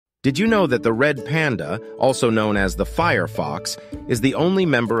Did you know that the red panda, also known as the fire fox, is the only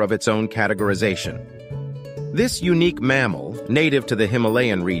member of its own categorization? This unique mammal, native to the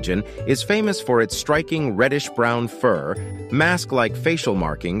Himalayan region, is famous for its striking reddish-brown fur, mask-like facial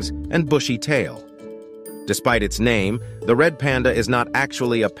markings, and bushy tail. Despite its name, the red panda is not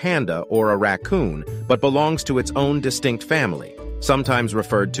actually a panda or a raccoon, but belongs to its own distinct family, sometimes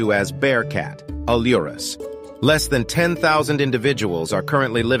referred to as bear cat, Alurus. Less than 10,000 individuals are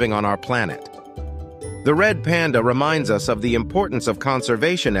currently living on our planet. The red panda reminds us of the importance of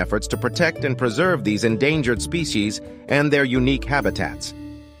conservation efforts to protect and preserve these endangered species and their unique habitats.